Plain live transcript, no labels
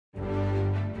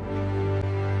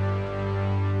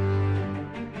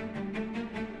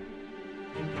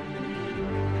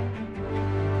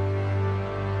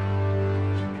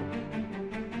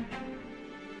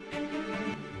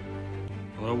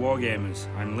Wargamers,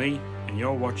 I'm Lee and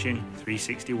you're watching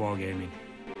 360 Wargaming.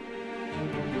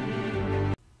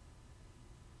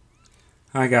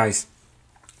 Hi guys,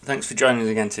 thanks for joining us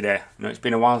again today. I know it's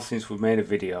been a while since we've made a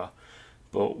video,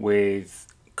 but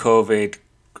with COVID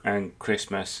and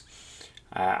Christmas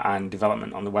and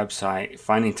development on the website,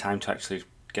 finding time to actually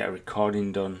get a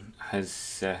recording done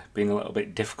has been a little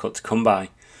bit difficult to come by.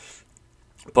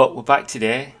 But we're back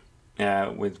today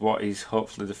with what is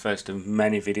hopefully the first of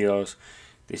many videos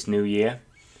this new year,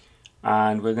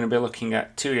 and we're going to be looking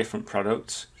at two different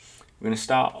products. We're going to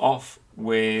start off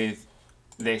with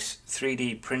this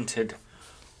 3D printed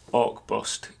Orc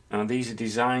Bust. Now these are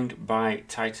designed by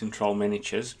Tytan Troll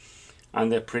Miniatures and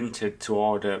they're printed to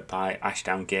order by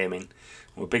Ashdown Gaming.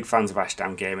 We're big fans of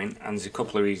Ashdown Gaming and there's a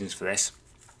couple of reasons for this.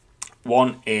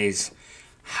 One is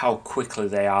how quickly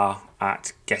they are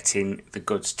at getting the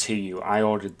goods to you. I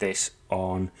ordered this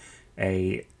on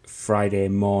a Friday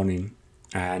morning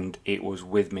and it was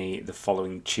with me the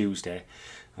following Tuesday.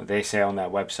 They say on their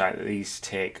website that these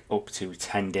take up to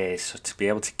 10 days, so to be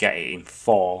able to get it in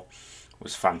 4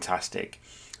 was fantastic.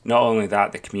 Not only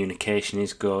that, the communication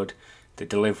is good, the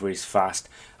delivery is fast,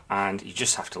 and you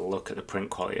just have to look at the print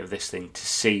quality of this thing to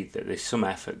see that there's some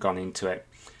effort gone into it.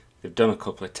 They've done a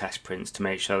couple of test prints to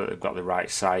make sure that they've got the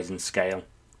right size and scale.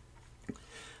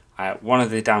 One of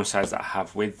the downsides that I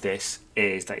have with this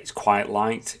is that it's quite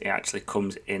light. It actually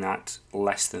comes in at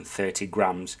less than 30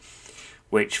 grams,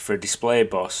 which for a display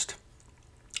bust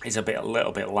is a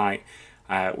little bit light,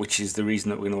 which is the reason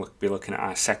that we're going to be looking at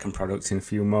our second product in a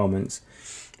few moments.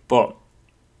 But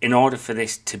in order for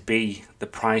this to be the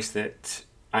price that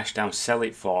Ashdown sell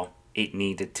it for, it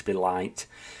needed to be light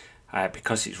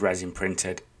because it's resin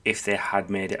printed. If they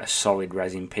had made it a solid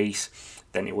resin piece,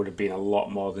 then it would have been a lot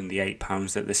more than the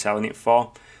 £8 that they're selling it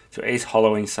for. So it is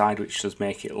hollow inside, which does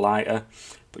make it lighter,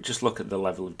 but just look at the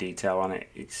level of detail on it.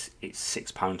 It's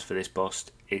 £6 for this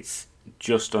bust. It's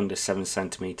just under 7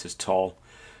 centimeters tall,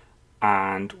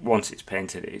 and once it's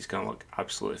painted, it's going to look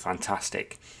absolutely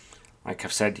fantastic. Like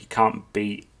I've said, you can't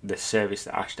beat the service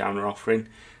that Ashdown are offering,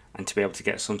 and to be able to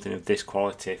get something of this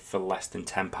quality for less than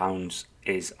 £10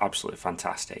 is absolutely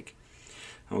fantastic.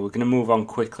 And we're going to move on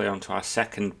quickly onto our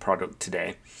second product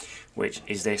today, which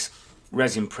is this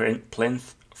resin print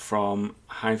Plinth from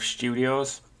Hive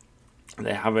Studios.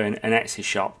 They have an Etsy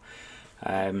shop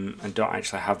and don't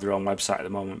actually have their own website at the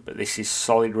moment, but this is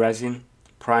solid resin,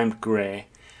 primed grey,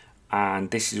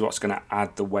 and this is what's going to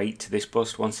add the weight to this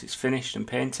bust once it's finished and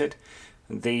painted.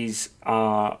 And these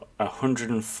are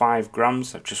 105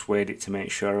 grams, I've just weighed it to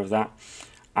make sure of that,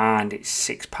 and it's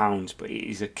 £6, but it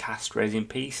is a cast resin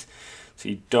piece, so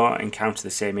you don't encounter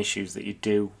the same issues that you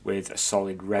do with a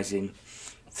solid resin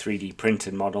 3D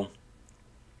printed model.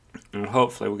 And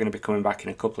hopefully we're going to be coming back in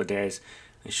a couple of days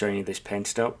and showing you this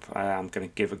painted up. I'm going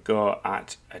to give a go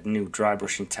at a new dry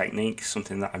brushing technique,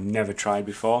 something that I've never tried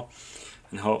before,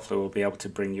 and hopefully we'll be able to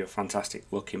bring you a fantastic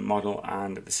looking model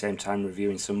and at the same time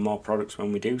reviewing some more products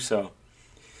when we do so.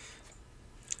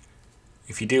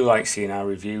 If you do like seeing our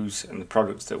reviews and the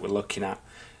products that we're looking at,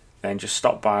 then just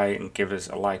stop by and give us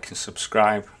a like and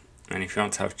subscribe. And if you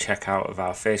want to have a check out of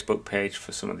our Facebook page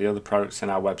for some of the other products and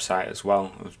our website as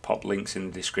well, I'll pop links in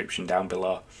the description down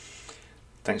below.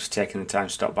 Thanks for taking the time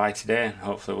to stop by today, and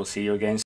hopefully we'll see you again soon.